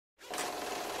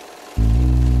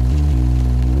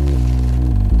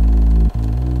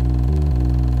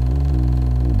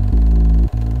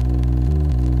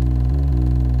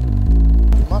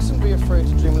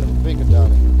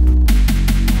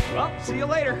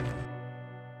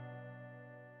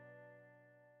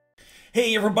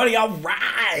Hey everybody,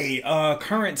 alright!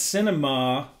 Current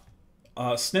cinema,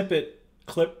 snippet,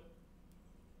 clip,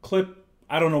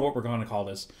 I don't know what we're gonna call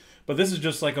this. But this is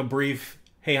just like a brief,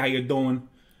 hey, how you doing?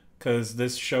 Because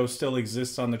this show still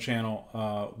exists on the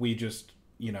channel. We just,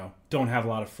 don't have a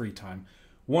lot of free time.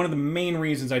 One of the main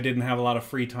reasons I didn't have a lot of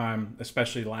free time,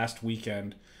 especially last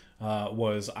weekend,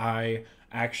 was I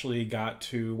actually got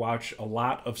to watch a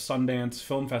lot of Sundance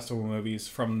Film Festival movies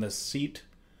from the seat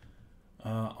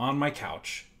on my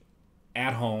couch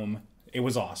at home. It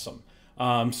was awesome.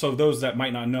 So those that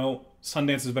might not know,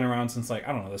 Sundance has been around since the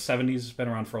 70s. It's been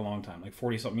around for a long time, like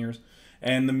 40 something years.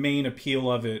 And the main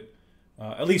appeal of it,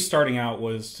 at least starting out,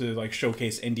 was to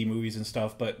showcase indie movies and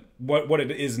stuff. But what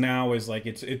it is now is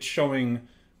it's showing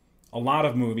a lot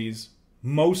of movies,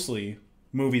 mostly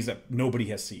movies that nobody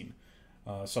has seen.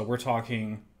 So we're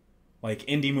talking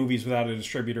indie movies without a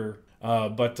distributor.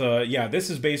 Yeah, this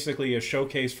is basically a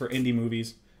showcase for indie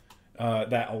movies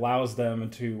that allows them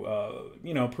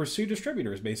to, pursue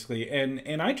distributors, basically.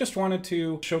 And I just wanted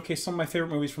to showcase some of my favorite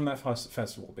movies from that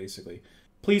festival, basically.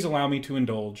 Please allow me to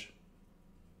indulge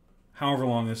however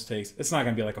long this takes. It's not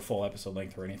going to be a full episode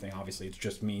length or anything. Obviously, it's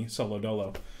just me, solo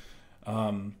dolo.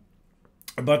 Yeah,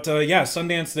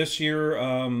 Sundance this year,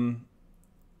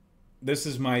 this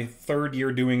is my third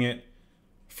year doing it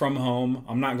from home.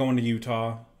 I'm not going to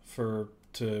Utah to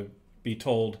be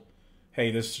told,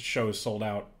 hey, this show is sold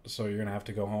out, so you're gonna have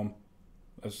to go home.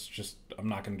 I'm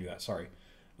not gonna do that. Sorry.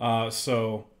 I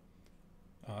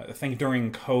think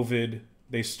during COVID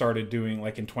they started doing,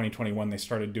 in 2021, they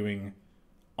started doing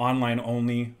online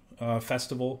only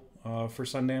festival for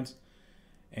Sundance,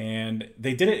 and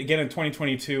they did it again in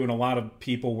 2022, and a lot of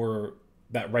people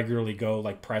that regularly go,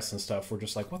 press and stuff, were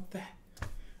just like, what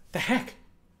the heck?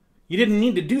 You didn't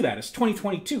need to do that. It's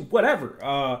 2022,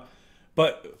 whatever.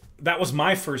 But that was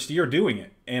my first year doing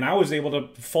it, and I was able to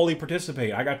fully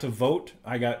participate. I got to vote.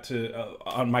 I got to,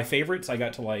 on my favorites, I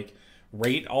got to,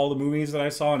 rate all the movies that I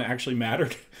saw, and it actually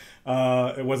mattered.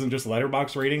 It wasn't just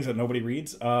Letterboxd ratings that nobody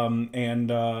reads.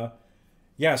 Yeah,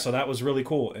 so that was really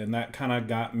cool, and that kind of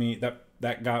got me,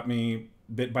 that got me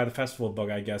bit by the festival bug,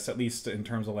 I guess, at least in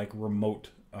terms of,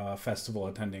 remote festival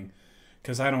attending.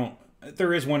 Because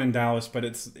there is one in Dallas, but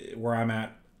it's where I'm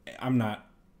at.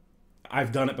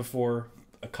 I've done it before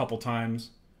a couple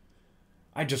times.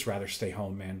 I'd just rather stay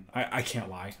home, man. I can't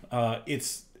lie.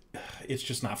 It's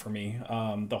just not for me.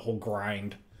 The whole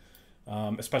grind,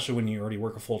 especially when you already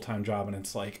work a full-time job, and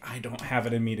it's I don't have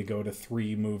it in me to go to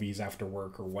 3 movies after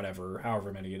work or whatever,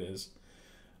 however many it is.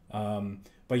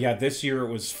 But yeah, this year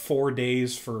it was 4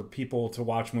 days for people to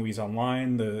watch movies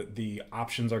online. The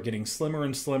options are getting slimmer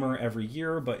and slimmer every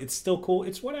year, but it's still cool.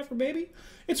 It's whatever, baby.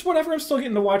 It's whatever. I'm still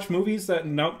getting to watch movies that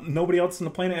nobody else on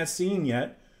the planet has seen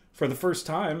yet for the first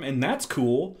time, and that's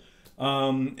cool.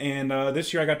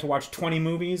 This year I got to watch 20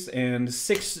 movies, and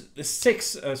six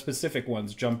specific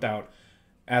ones jumped out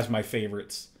as my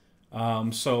favorites.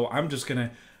 So I'm just going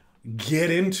to get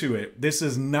into it. This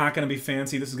is not going to be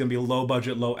fancy. This is going to be low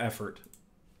budget, low effort.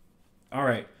 All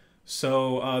right.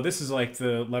 So this is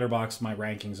the Letterboxd, my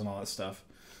rankings and all that stuff.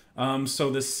 So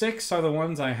the 6 are the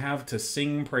ones I have to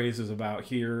sing praises about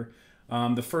here.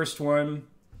 The first one,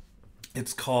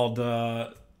 it's called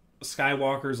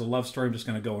Skywalker's a Love Story. I'm just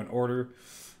going to go in order.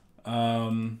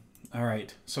 All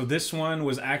right. So this one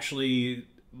was actually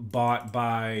bought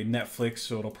by Netflix,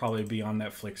 so it'll probably be on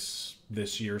Netflix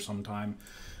this year sometime,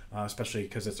 especially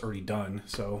because it's already done.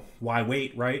 So why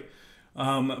wait, right?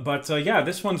 Yeah,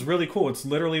 this one's really cool. It's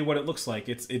literally what it looks like.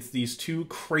 It's these 2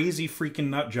 crazy freaking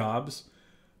nut jobs,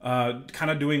 kind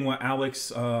of doing what Alex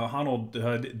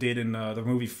Honnold did in the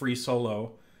movie Free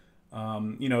Solo.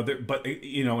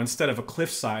 Instead of a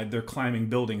cliffside, they're climbing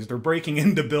buildings. They're breaking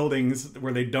into buildings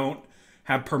where they don't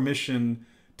have permission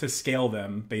to scale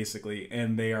them, basically,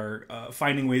 and they are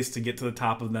finding ways to get to the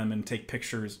top of them and take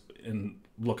pictures and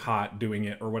look hot doing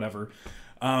it or whatever.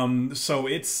 So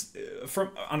it's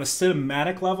on a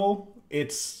cinematic level,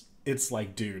 it's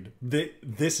dude,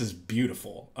 this is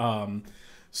beautiful.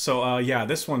 Yeah,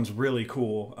 this one's really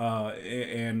cool.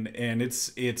 And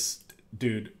it's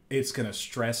dude, it's gonna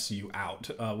stress you out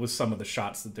with some of the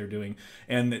shots that they're doing.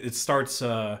 And it starts,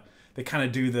 they kind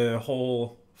of do the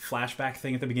whole flashback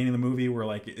thing at the beginning of the movie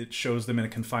where it shows them in a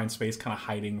confined space, kind of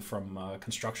hiding from a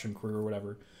construction crew or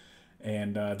whatever.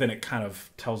 And then it kind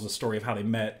of tells the story of how they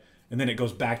met. And then it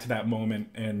goes back to that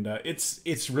moment, and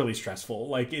it's really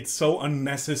stressful. It's so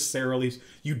unnecessarily,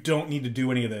 you don't need to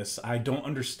do any of this. I don't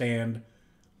understand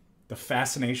the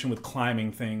fascination with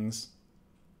climbing things,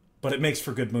 but it makes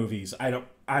for good movies.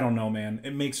 I I don't know, man.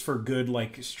 It makes for good,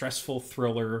 like, stressful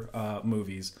thriller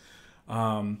movies.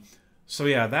 So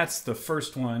yeah, that's the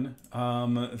first one.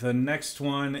 The next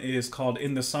one is called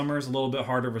In the Summers, a little bit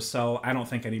harder to sell. I don't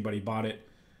think anybody bought it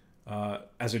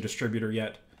as a distributor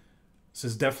yet. This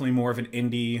is definitely more of an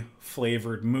indie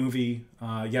flavored movie.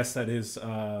 Yes, that is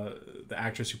the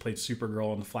actress who played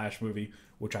Supergirl in the Flash movie,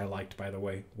 which I liked, by the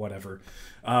way. Whatever.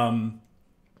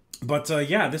 But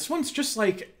yeah, this one's just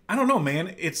like, I don't know,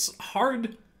 man. It's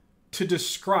hard to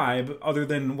describe other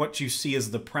than what you see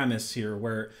as the premise here,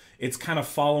 where it's kind of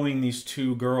following these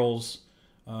two girls.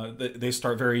 They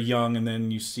start very young, and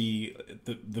then you see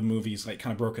the movie's like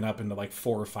kind of broken up into like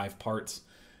 4 or 5 parts,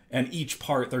 and each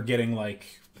part they're getting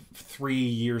like 3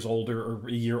 years older or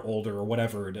a year older or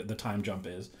whatever the time jump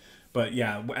is. But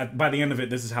yeah, by the end of it,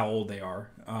 this is how old they are,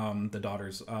 the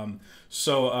daughters.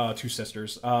 So 2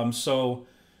 sisters. So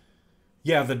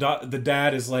yeah, the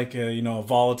dad is like a, you know, a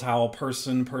volatile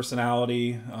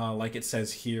personality, like it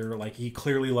says here. Like, he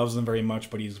clearly loves them very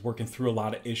much, but he's working through a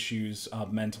lot of issues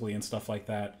mentally and stuff like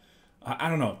that. I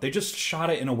don't know. They just shot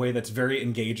it in a way that's very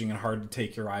engaging and hard to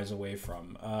take your eyes away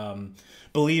from.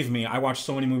 Believe me, I watched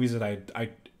so many movies that I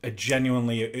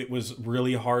genuinely, it was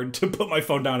really hard to put my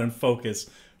phone down and focus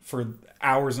for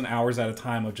hours and hours at a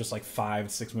time of just like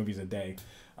 5-6 movies a day.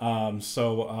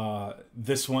 So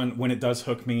this one, when it does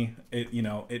hook me,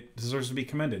 it deserves to be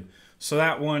commended. So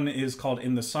that one is called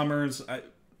In the Summers,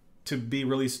 to be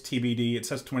released TBD. It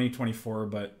says 2024,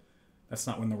 but that's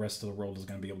not when the rest of the world is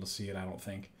going to be able to see it, I don't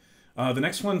think. The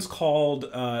next one's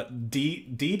called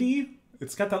Didi.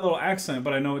 It's got that little accent,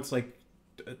 but I know it's like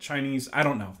Chinese. I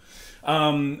don't know.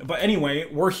 But anyway,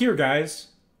 we're here, guys.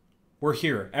 We're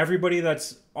here. Everybody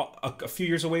that's a few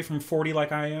years away from 40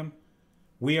 like I am,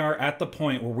 we are at the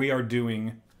point where we are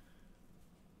doing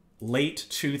late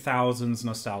 2000s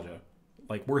nostalgia.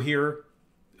 Like, we're here.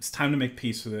 It's time to make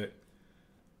peace with it.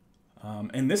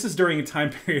 And this is during a time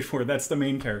period where that's the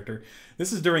main character.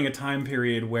 This is during a time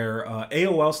period where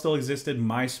AOL still existed.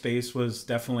 MySpace was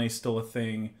definitely still a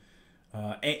thing.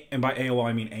 And by AOL,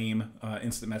 I mean AIM,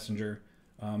 Instant Messenger.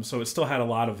 So it still had a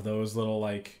lot of those little,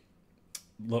 like,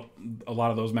 a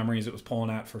lot of those memories it was pulling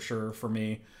at, for sure, for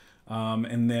me.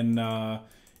 And then,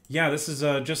 yeah, this is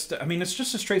just, I mean, it's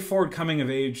just a straightforward coming of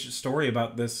age story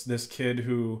about this kid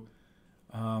who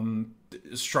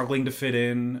is struggling to fit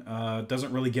in,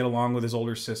 doesn't really get along with his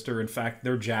older sister. In fact,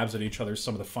 their jabs at each other is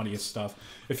some of the funniest stuff.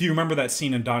 If you remember that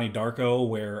scene in Donnie Darko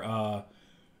where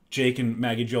Jake and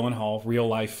Maggie Gyllenhaal, real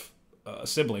life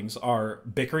siblings, are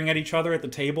bickering at each other at the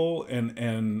table,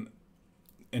 and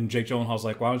Jake Gyllenhaal's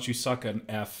like, "Why don't you suck an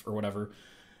F," or whatever.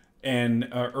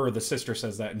 And or the sister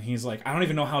says that, and he's like, "I don't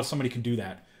even know how somebody could do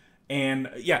that." And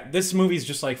yeah, this movie's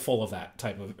just like full of that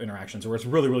type of interactions where it's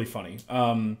really, really funny.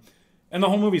 And the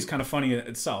whole movie's kind of funny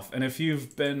itself. And if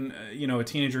you've been, a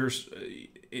teenager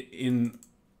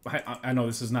I know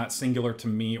this is not singular to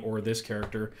me or this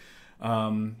character,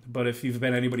 but if you've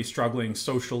been anybody struggling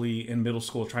socially in middle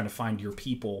school trying to find your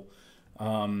people,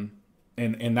 and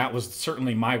that was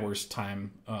certainly my worst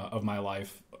time of my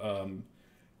life,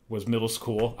 was middle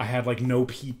school. I had like no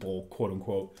people, quote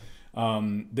unquote.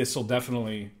 This will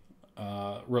definitely,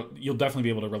 you'll definitely be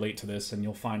able to relate to this, and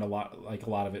you'll find a lot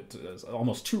of it is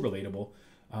almost too relatable.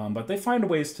 But they find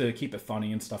ways to keep it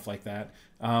funny and stuff like that.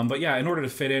 But yeah, in order to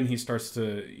fit in, he starts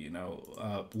to,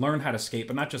 learn how to skate,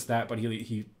 but not just that, but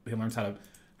he learns how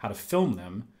to film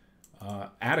them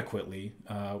adequately,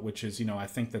 which is, I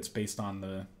think that's based on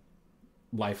the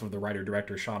life of the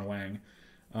writer-director Sean Wang.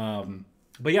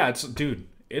 But yeah,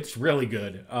 it's really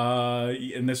good.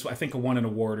 And this, I think, won an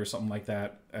award or something like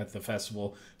that at the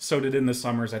festival. So did In the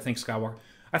Summers. I think Skywalker.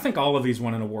 I think all of these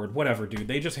won an award. Whatever, dude.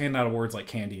 They just hand out awards like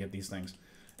candy at these things.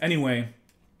 Anyway,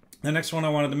 the next one I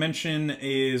wanted to mention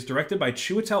is directed by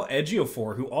Chiwetel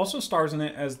Ejiofor, who also stars in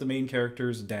it as the main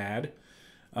character's dad.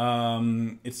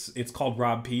 It's called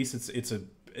Rob Peace. It's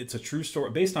a true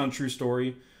story, based on a true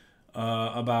story,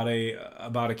 about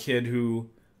a kid who,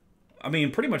 I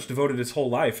mean, pretty much devoted his whole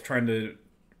life trying to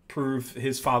prove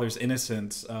his father's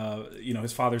innocence.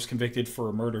 His father's convicted for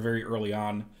a murder very early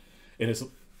on in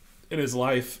his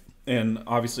life, and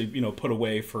obviously, put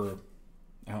away for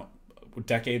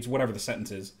decades, whatever the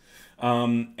sentence is.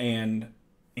 And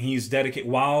he's dedicated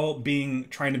while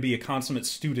trying to be a consummate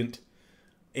student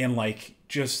and like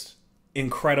just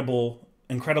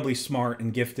incredibly smart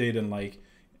and gifted, and like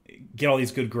get all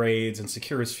these good grades and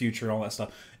secure his future and all that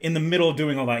stuff. In the middle of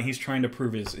doing all that, he's trying to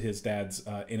prove his dad's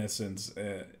innocence,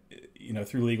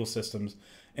 through legal systems.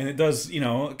 And it does,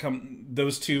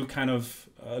 those two kind of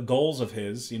goals of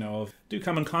his, do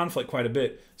come in conflict quite a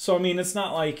bit. So, I mean, it's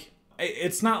not like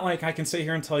it's not like I can sit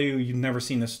here and tell you you've never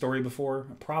seen this story before.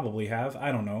 Probably have.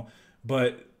 I don't know.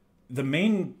 But the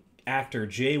main actor,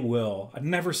 Jay Will, I've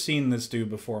never seen this dude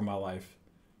before in my life.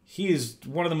 He is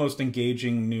one of the most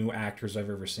engaging new actors I've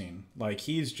ever seen. Like,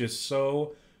 he's just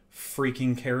so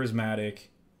freaking charismatic.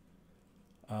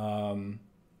 And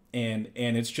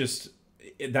it's just,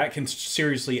 that can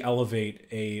seriously elevate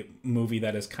a movie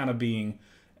that is kind of being,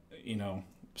 you know,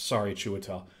 sorry,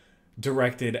 Chiwetel,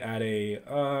 directed at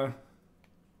a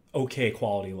okay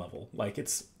quality level. Like,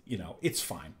 it's, you know, it's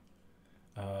fine.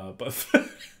 But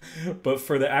but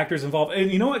for the actors involved, and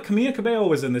you know what, Camila Cabello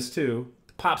was in this too,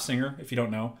 pop singer, if you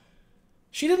don't know.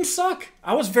 She didn't suck.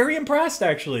 I was very impressed,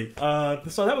 actually.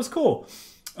 So that was cool.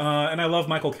 And I love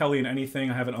Michael Kelly in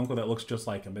anything. I have an uncle that looks just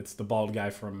like him. It's the bald guy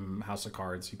from House of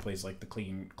Cards. He plays like the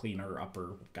cleaner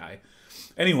upper guy.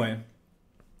 Anyway,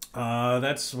 we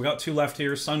got 2 left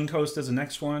here. Suncoast is the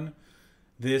next one.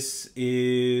 This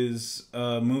is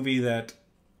a movie that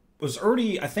was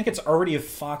already, I think it's already a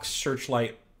Fox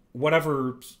Searchlight,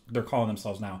 whatever they're calling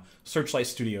themselves now, Searchlight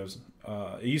Studios.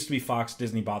 It used to be Fox.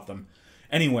 Disney bought them.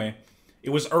 Anyway, it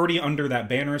was already under that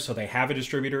banner, so they have a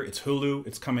distributor. It's Hulu.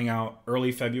 It's coming out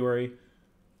early February.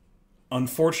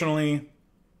 Unfortunately,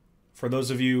 for those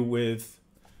of you with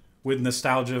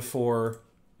nostalgia for,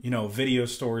 you know, video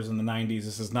stores in the 90s,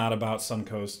 this is not about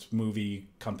Suncoast Movie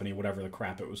Company, whatever the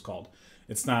crap it was called.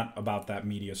 It's not about that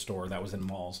media store that was in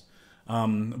malls.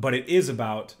 But it is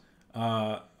about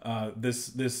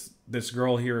this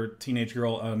girl here, teenage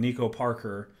girl, Nico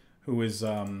Parker, who is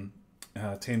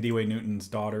Tandiwe Newton's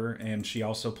daughter, and she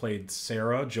also played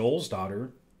Sarah, Joel's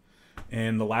daughter,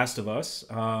 in The Last of Us.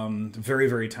 Very,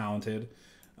 very talented.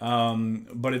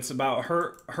 But it's about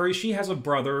her. She has a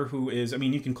brother who is, I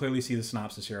mean, you can clearly see the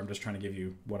synopsis here. I'm just trying to give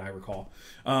you what I recall,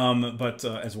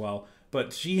 as well.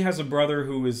 But she has a brother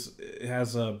who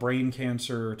has a brain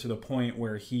cancer to the point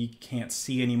where he can't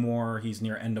see anymore. He's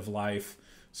near end of life.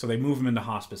 So they move him into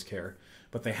hospice care.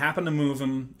 But they happen to move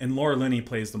him, and Laura Linney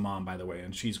plays the mom, by the way,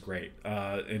 and she's great.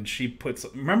 And she puts,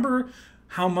 remember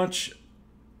how much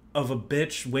of a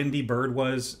bitch Wendy Bird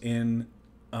was in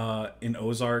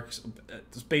Ozarks?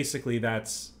 Basically,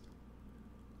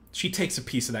 she takes a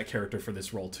piece of that character for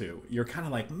this role too. You're kind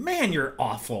of like, man, you're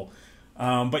awful.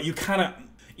 But you kind of,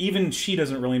 even she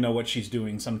doesn't really know what she's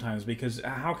doing sometimes, because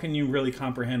how can you really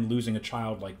comprehend losing a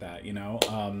child like that, you know?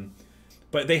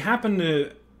 But they happen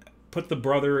to put the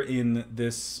brother in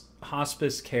this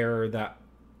hospice care that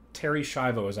Terry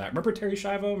Schiavo is at. Remember Terry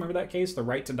Schiavo? Remember that case? The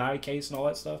right to die case and all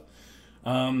that stuff?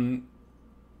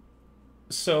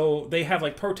 So they have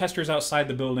like protesters outside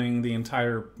the building the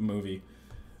entire movie,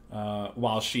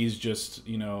 while she's just,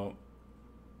 you know,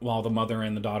 while the mother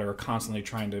and the daughter are constantly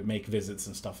trying to make visits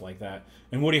and stuff like that.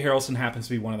 And Woody Harrelson happens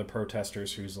to be one of the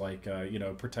protesters who's like, you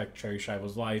know, protect Terry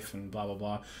Schiavo's life and blah, blah,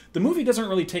 blah. The movie doesn't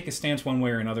really take a stance one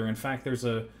way or another. In fact, there's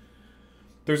a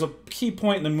key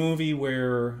point in the movie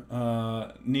where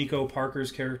Nico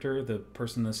Parker's character, the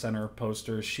person in the center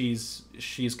poster, she's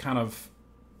kind of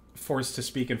forced to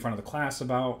speak in front of the class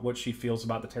about what she feels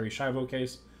about the Terry Schiavo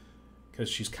case, because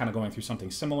she's kind of going through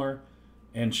something similar.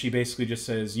 And she basically just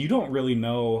says, you don't really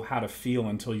know how to feel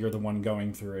until you're the one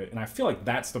going through it. And I feel like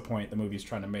that's the point the movie's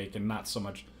trying to make, and not so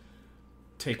much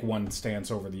take one stance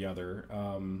over the other.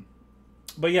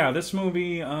 But yeah, this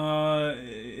movie,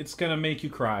 it's going to make you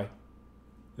cry.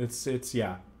 It's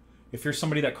yeah. If you're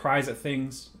somebody that cries at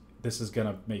things, this is going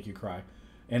to make you cry.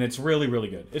 And it's really, really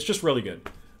good. It's just really good.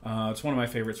 It's one of my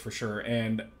favorites for sure.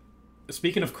 And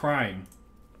speaking of crying,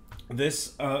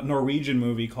 this Norwegian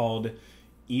movie called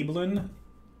Evelyn,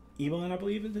 I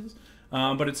believe it is.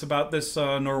 But it's about this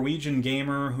Norwegian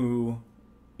gamer who,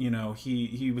 you know,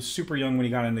 he was super young when he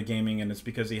got into gaming, and it's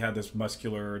because he had this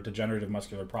degenerative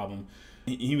muscular problem.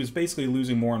 He was basically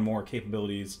losing more and more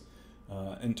capabilities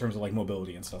in terms of like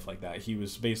mobility and stuff like that. He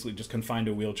was basically just confined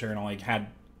to a wheelchair, and all he had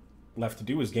left to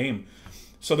do was game.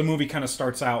 So the movie kind of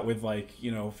starts out with like,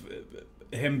 you know,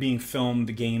 him being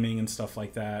filmed gaming and stuff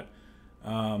like that.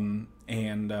 And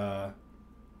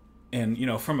you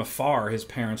know, from afar, his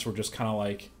parents were just kind of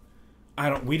like,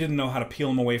 we didn't know how to peel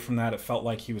him away from that. It felt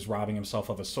like he was robbing himself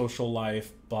of a social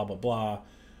life, blah, blah, blah.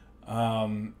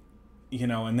 You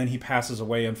know, and then he passes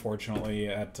away, unfortunately,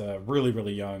 at really,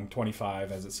 really young,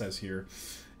 25, as it says here.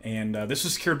 And this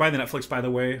was secured by the Netflix, by the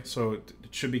way, so it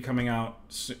should be coming out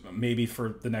maybe for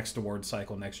the next award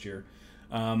cycle next year.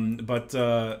 But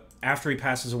after he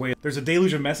passes away, there's a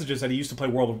deluge of messages that he used to play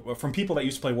from people that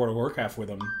used to play World of Warcraft with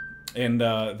him. And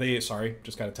sorry,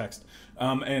 just got a text.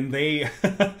 And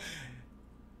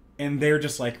they're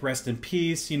just like, rest in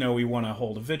peace. You know, we want to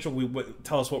hold a vigil.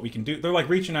 Tell us what we can do. They're like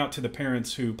reaching out to the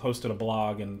parents who posted a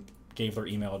blog and gave their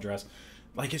email address.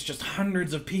 Like, it's just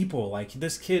hundreds of people. Like,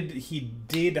 this kid, he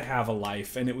did have a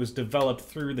life, and it was developed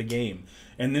through the game.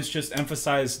 And this just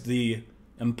emphasized the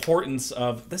importance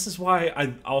of... This is why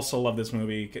I also love this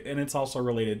movie, and it's also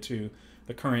related to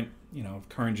the current, you know,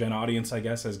 current gen audience, I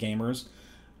guess, as gamers.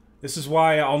 This is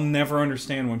why I'll never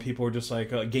understand when people are just like,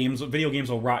 video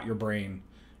games will rot your brain.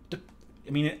 I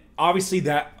mean, obviously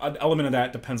that an element of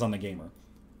that depends on the gamer.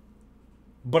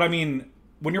 But I mean,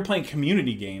 when you're playing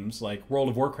community games like World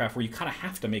of Warcraft, where you kind of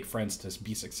have to make friends to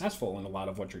be successful in a lot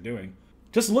of what you're doing,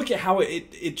 just look at how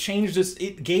it changed this.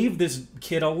 It gave this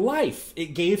kid a life.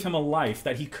 It gave him a life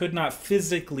that he could not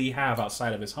physically have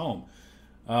outside of his home.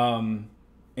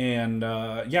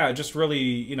 Yeah, it just really,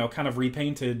 you know, kind of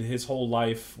repainted his whole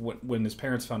life when his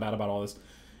parents found out about all this.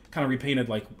 Kind of repainted,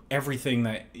 like, everything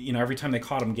that, you know, every time they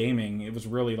caught him gaming, it was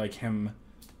really like him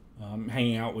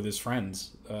hanging out with his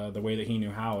friends the way that he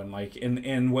knew how. And, like,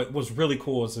 and what was really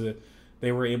cool is that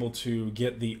they were able to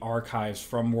get the archives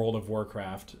from World of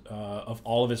Warcraft of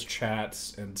all of his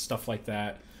chats and stuff like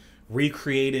that,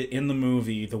 recreate it in the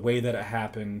movie the way that it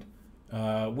happened,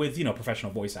 with, you know,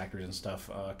 professional voice actors and stuff,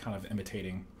 kind of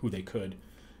imitating who they could.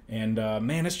 And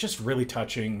man, it's just really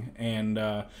touching. And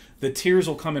the tears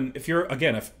will come in if you're,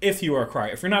 again, if you are a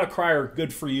crier. If you're not a crier,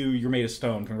 good for you. You're made of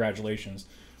stone. Congratulations.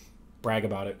 Brag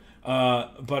about it.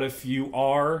 But if you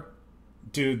are,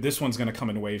 dude, this one's gonna come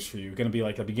in waves for you. Gonna be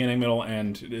like a beginning, middle,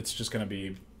 end. It's just gonna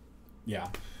be, yeah.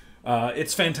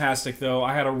 It's fantastic though.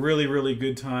 I had a really, really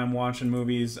good time watching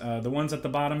movies. The ones at the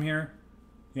bottom here,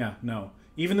 yeah, no.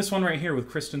 Even this one right here with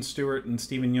Kristen Stewart and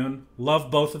Steven Yeun.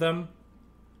 Love both of them.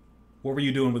 What were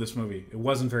you doing with this movie? It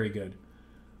wasn't very good.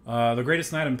 The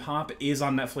Greatest Night in Pop is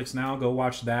on Netflix now. Go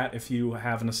watch that if you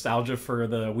have nostalgia for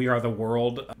the We Are the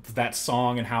World, that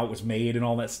song and how it was made and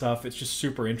all that stuff. It's just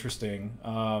super interesting.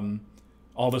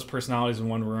 All those personalities in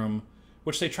one room,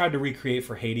 which they tried to recreate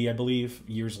for Haiti, I believe,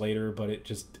 years later, but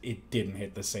it didn't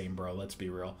hit the same, bro. Let's be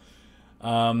real.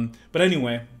 But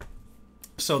anyway,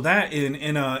 so that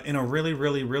in a really,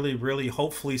 really, really, really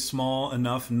hopefully small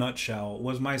enough nutshell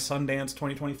was my Sundance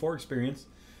 2024 experience.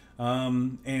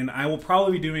 And I will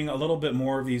probably be doing a little bit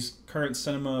more of these current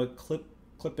cinema clip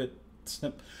it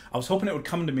snip. I was hoping it would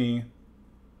come to me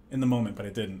in the moment, but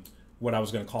it didn't. What I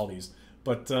was going to call these,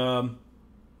 but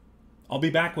I'll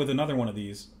be back with another one of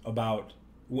these about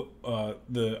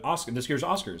this year's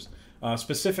Oscars.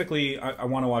 Specifically, I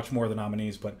want to watch more of the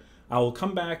nominees, but I will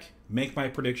come back, make my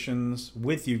predictions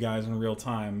with you guys in real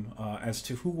time as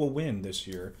to who will win this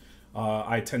year.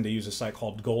 I tend to use a site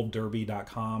called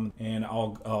goldderby.com, and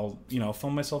I'll you know,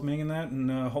 film myself making that,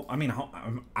 and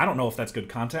I don't know if that's good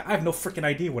content. I have no freaking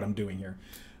idea what I'm doing here.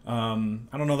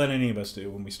 I don't know that any of us do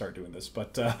when we start doing this,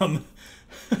 but yeah,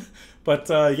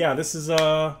 this is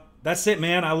that's it,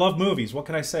 man. I love movies. What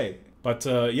can I say? But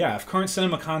yeah, if current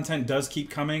cinema content does keep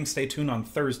coming, stay tuned on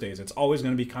Thursdays. It's always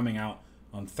going to be coming out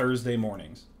on Thursday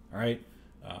mornings. All right,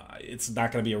 it's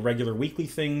not going to be a regular weekly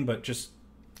thing, but just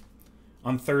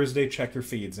on Thursday, check your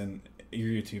feeds and your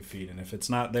YouTube feed, and if it's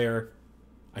not there,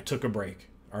 I took a break.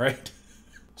 All right.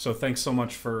 So thanks so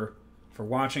much for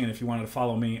watching, and if you wanted to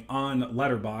follow me on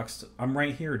Letterboxd, I'm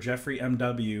right here, Jeffrey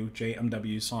MW,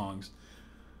 jmwsongs.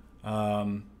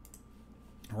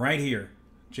 Right here,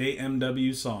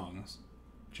 jmwsongs,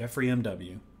 Jeffrey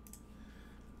MW.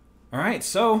 All right,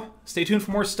 so stay tuned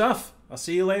for more stuff. I'll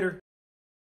see you later.